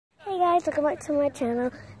guys, welcome back to my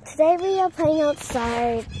channel. Today we are playing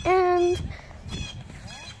outside and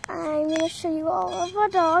I'm going to show you all of our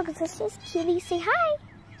dogs. This is Cutie, say hi.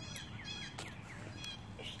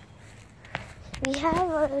 We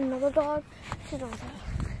have another dog. She's on there.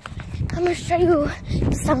 I'm going to show you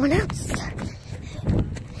someone else.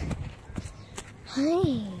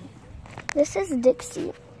 Hi, this is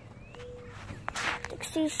Dixie.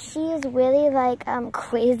 She is really like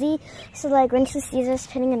crazy. So like when she sees us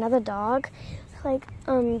petting another dog, like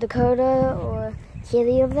Dakota or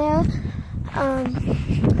Keely over there,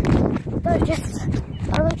 they're just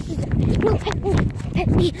no, pet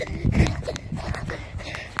me.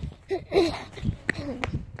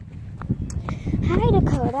 Hi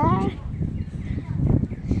Dakota,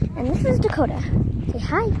 and this is Dakota. Say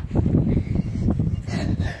hi.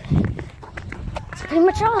 That's pretty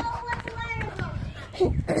much all.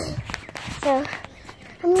 So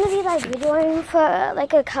I'm gonna be like videoing for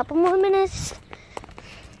like a couple more minutes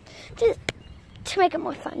just to make it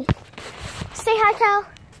more fun. Say hi, Cal.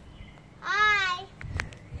 Hi.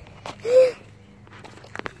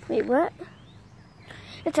 Wait, what?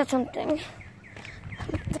 It said something.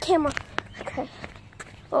 The camera. Okay.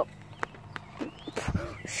 Oh.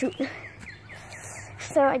 Shoot.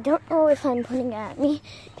 So I don't know if I'm pointing at me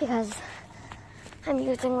because I'm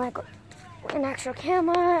using like an actual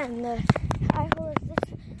camera and the iPhone is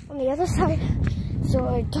this on the other side, so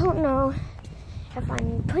I don't know if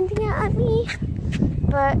I'm pointing it at me,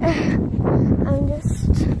 but I'm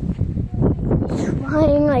just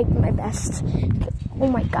trying like my best. Oh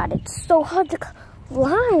my god, it's so hard to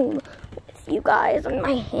climb with you guys on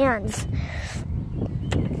my hands.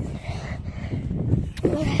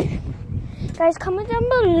 Okay. Guys, comment down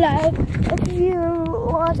below if you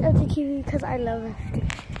watch FTV because I love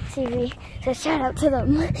FTV. So shout out to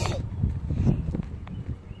them.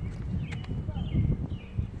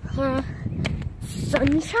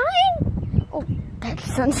 Sunshine? Oh,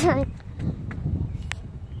 that's sunshine.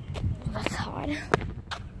 That's hard.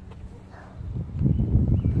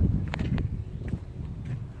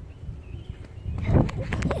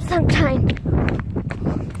 Sunshine.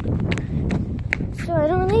 So I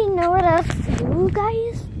don't really know what else to do,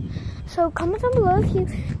 guys. So comment down below if you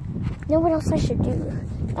know what else I should do,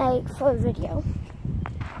 like for a video.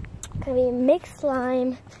 Could be mixed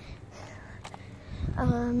slime.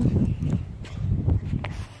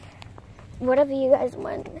 Whatever you guys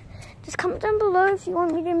want. Just comment down below if you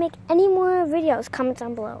want me to make any more videos. Comment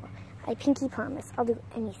down below. I pinky promise. I'll do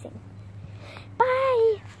anything.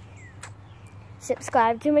 Bye.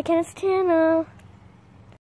 Subscribe to McKenna's channel.